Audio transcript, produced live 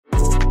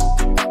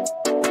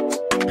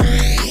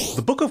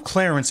Book of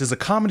Clarence is a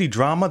comedy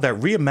drama that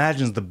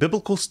reimagines the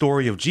biblical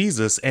story of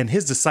Jesus and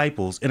his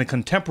disciples in a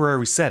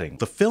contemporary setting.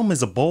 The film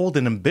is a bold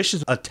and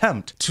ambitious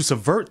attempt to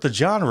subvert the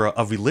genre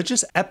of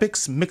religious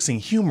epics mixing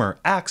humor,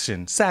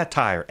 action,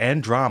 satire,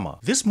 and drama.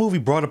 This movie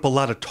brought up a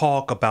lot of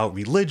talk about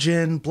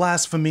religion,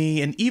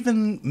 blasphemy, and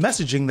even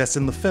messaging that's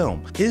in the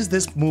film. Is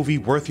this movie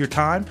worth your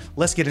time?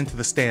 Let's get into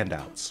the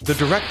standouts. The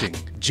directing.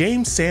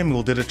 James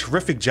Samuel did a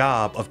terrific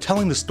job of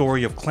telling the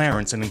story of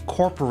Clarence and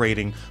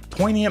incorporating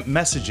poignant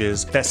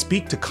messages that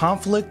speak to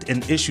conflict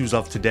and issues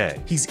of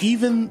today. He's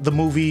even the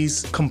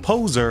movie's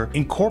composer,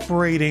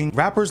 incorporating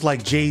rappers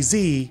like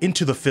Jay-Z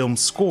into the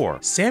film's score.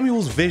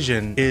 Samuel's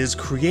vision is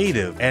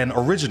creative and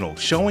original,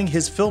 showing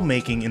his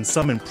filmmaking in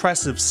some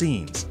impressive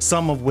scenes,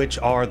 some of which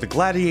are the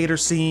gladiator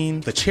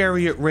scene, the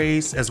chariot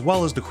race, as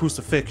well as the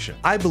crucifixion.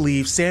 I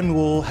believe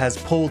Samuel has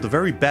pulled the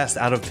very best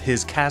out of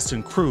his cast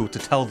and crew to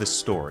tell this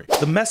story.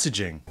 The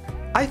messaging.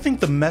 I think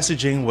the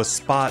messaging was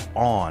spot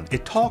on.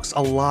 It talks a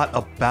lot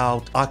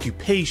about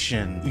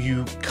occupation.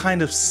 You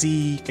kind of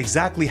see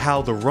exactly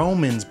how the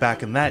Romans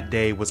back in that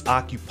day was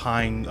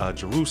occupying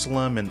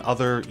Jerusalem and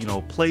other,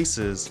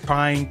 places,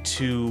 trying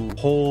to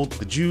hold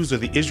the Jews or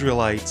the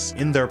Israelites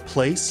in their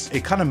place.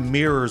 It kind of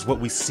mirrors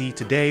what we see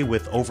today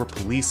with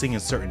over-policing in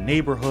certain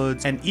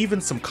neighborhoods and even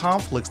some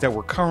conflicts that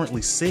we're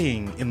currently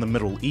seeing in the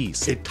Middle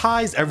East. It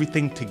ties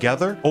everything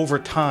together over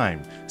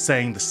time,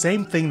 saying the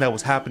same thing that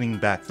was happening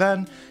back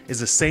then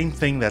is the same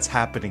thing that's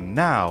happening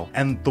now.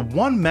 And the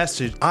one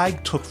message I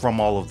took from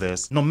all of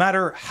this, no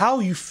matter how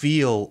you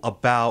feel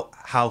about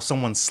how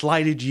someone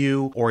slighted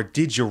you or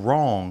did you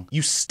wrong,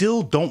 you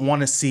still don't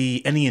want to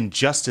see any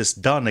injustice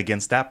done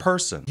against that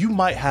person. You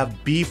might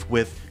have beef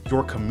with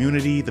your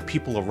community, the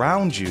people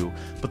around you,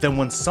 but then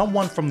when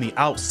someone from the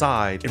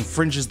outside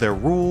infringes their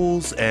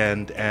rules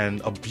and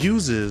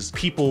abuses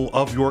people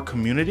of your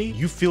community,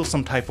 you feel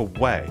some type of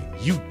way.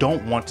 You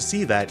don't want to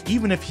see that,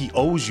 even if he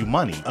owes you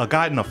money.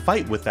 Got in a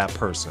fight with that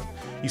person,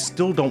 you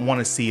still don't want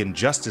to see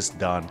injustice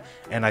done,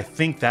 and I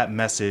think that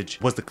message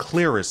was the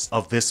clearest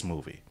of this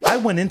movie. I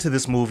went into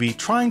this movie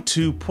trying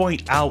to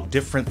point out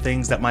different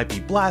things that might be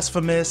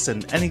blasphemous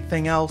and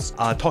anything else,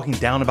 talking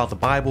down about the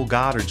Bible,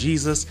 God, or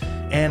Jesus,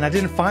 and I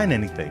didn't find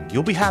anything.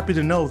 You'll be happy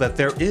to know that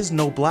there is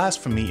no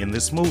blasphemy in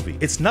this movie.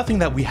 It's nothing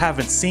that we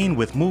haven't seen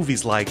with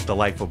movies like The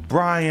Life of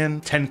Brian,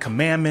 10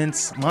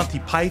 Commandments, Monty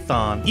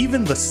Python.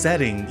 Even the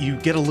setting, you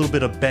get a little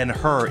bit of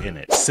Ben-Hur in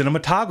it.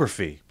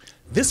 Cinematography.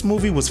 This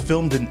movie was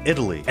filmed in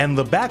Italy, and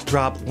the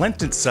backdrop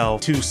lent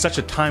itself to such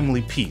a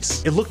timely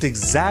piece. It looked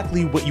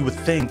exactly what you would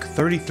think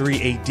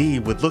 33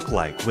 AD would look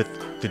like, with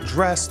the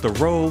dress, the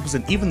robes,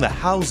 and even the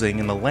housing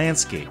and the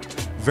landscape.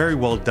 Very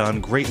well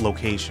done, great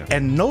location.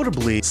 And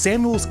notably,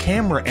 Samuel's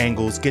camera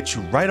angles get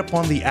you right up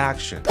on the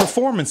action.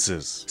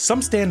 Performances.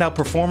 Some standout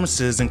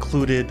performances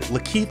included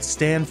LaKeith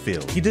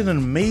Stanfield. He did an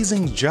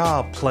amazing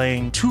job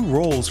playing two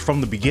roles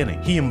from the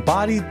beginning. He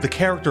embodied the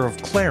character of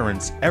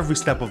Clarence every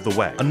step of the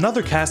way.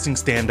 Another casting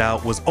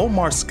standout was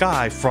Omar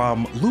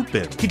from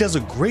Lupin. He does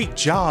a great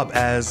job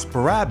as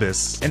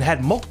Barabbas and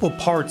had multiple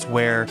parts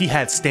where he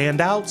had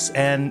standouts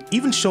and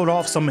even showed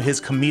off some of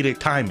his comedic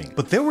timing.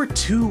 But there were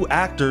two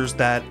actors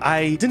that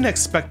I didn't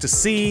expect to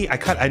see.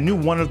 I knew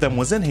one of them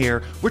was in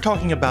here. We're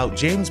talking about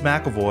James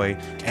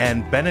McAvoy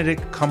and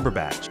Benedict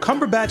Cumberbatch.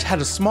 Cumberbatch had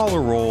a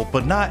smaller role,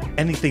 but not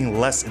anything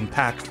less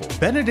impactful.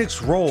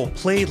 Benedict's role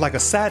played like a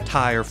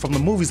satire from the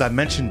movies I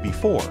mentioned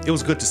before. It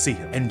was good to see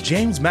him. And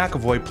James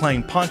McAvoy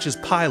playing Pontius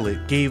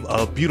Pilate gave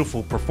a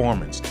beautiful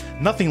performance.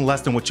 Nothing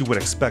less than what you would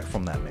expect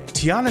from that man.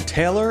 Tiana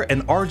Taylor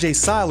and RJ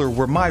Cyler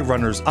were my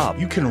runners-up.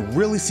 You can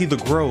really see the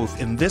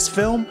growth in this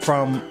film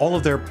from all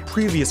of their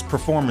previous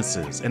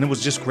performances, and it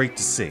was just great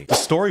to see. The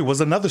story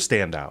was another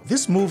standout.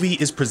 This movie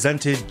is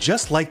presented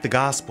just like the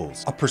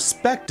Gospels, a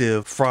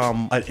perspective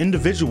from an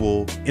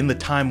individual in the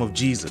time of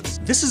Jesus.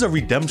 This is a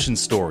redemption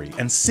story,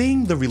 and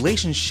seeing the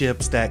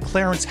relationships that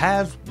Clarence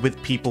had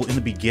with people in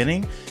the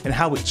beginning and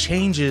how it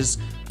changes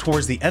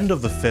towards the end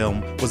of the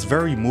film was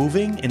very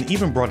moving and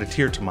even brought a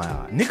tear to my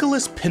eye.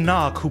 Nicholas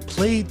Pinnock, who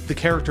played the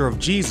character of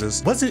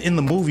Jesus, wasn't in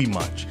the movie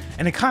much,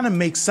 and it kind of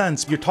makes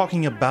sense. You're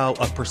talking about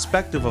a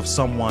perspective of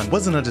someone who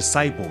wasn't a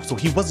disciple, so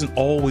he wasn't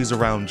always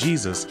around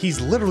Jesus.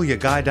 He's literally a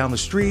guy down the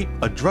street,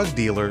 a drug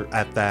dealer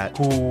at that,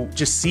 who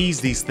just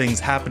sees these things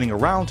happening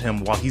around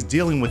him while he's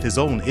dealing with his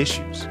own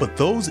issues. But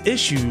those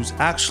issues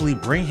actually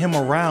bring him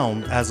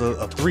around as a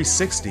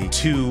 360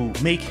 to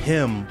make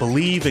him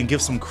believe and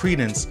give some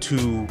credence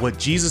to what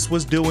Jesus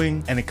was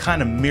doing, and it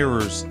kind of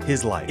mirrors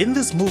his life. In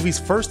this movie's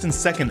first and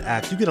second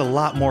act, you get a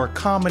lot more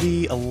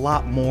comedy, a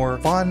lot more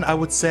fun, I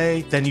would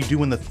say, than you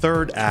do in the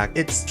third act.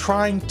 It's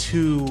trying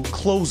to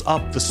close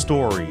up the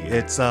story.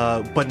 It's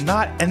but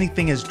not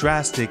anything as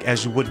drastic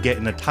as you would get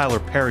in a Tyler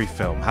Perry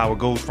film, how it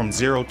goes from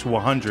 0 to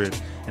 100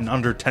 in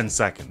under 10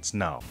 seconds.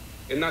 No.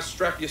 And not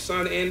strap your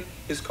son in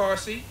his car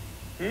seat?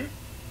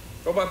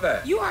 What about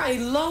that? You are a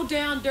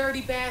low-down,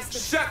 dirty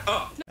bastard. Shut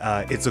up!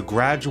 It's a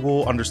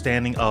gradual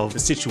understanding of the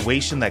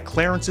situation that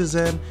Clarence is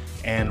in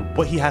and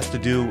what he has to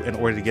do in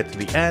order to get to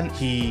the end.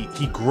 He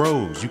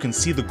grows. You can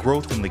see the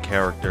growth in the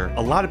character.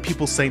 A lot of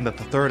people saying that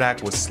the third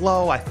act was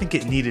slow. I think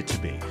it needed to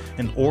be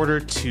in order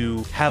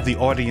to have the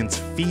audience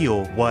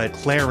feel what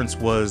Clarence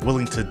was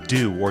willing to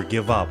do or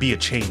give up, be a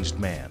changed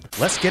man.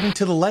 Let's get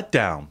into the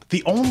letdown.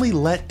 The only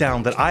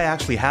letdown that I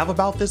actually have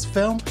about this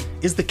film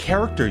is the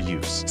character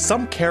use.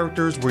 Some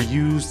characters were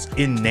used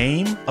in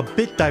name, a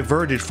bit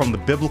diverted from the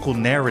biblical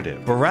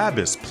narrative.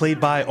 Barabbas, played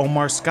by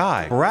Omar.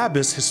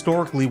 Barabbas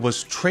historically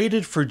was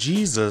traded for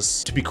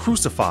Jesus to be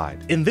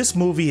crucified. In this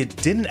movie, it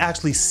didn't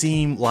actually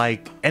seem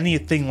like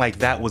anything like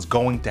that was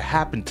going to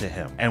happen to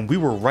him. And we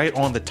were right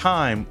on the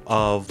time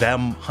of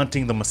them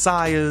hunting the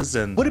messiahs,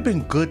 and would have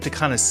been good to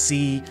kind of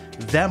see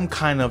them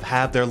kind of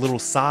have their little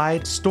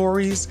side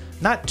stories.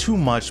 Not too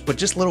much, but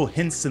just little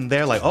hints in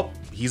there like, oh,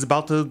 he's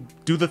about to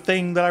do the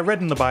thing that I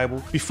read in the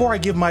Bible. Before I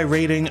give my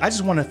rating, I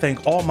just want to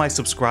thank all my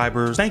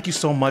subscribers. Thank you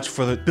so much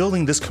for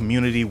building this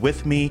community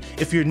with me.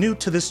 If you're new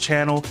to this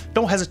channel,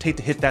 don't hesitate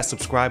to hit that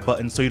subscribe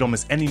button so you don't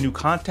miss any new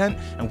content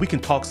and we can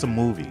talk some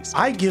movies.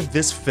 I give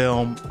this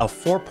film a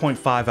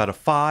 4.5 out of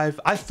 5.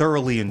 I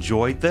thoroughly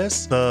enjoyed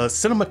this. The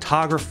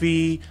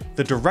cinematography,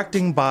 the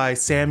directing by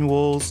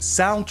Samuels,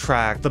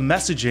 soundtrack, the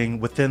messaging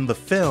within the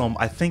film,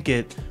 I think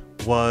it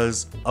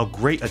was a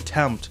great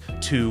attempt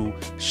to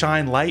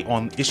shine light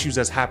on issues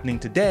that's happening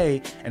today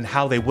and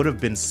how they would have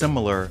been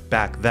similar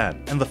back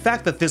then. And the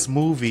fact that this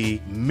movie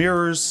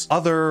mirrors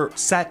other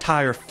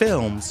satire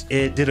films,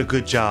 it did a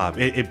good job.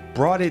 It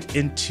brought it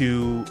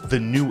into the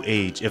new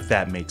age, if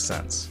that makes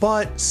sense.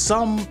 But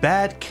some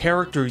bad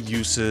character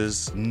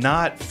uses,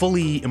 not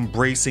fully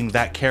embracing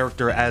that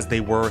character as they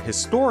were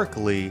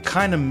historically,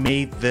 kind of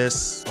made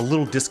this a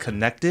little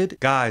disconnected.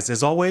 Guys,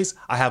 as always,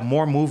 I have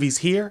more movies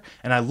here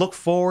and I look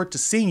forward to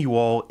seeing you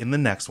all in the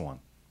next one.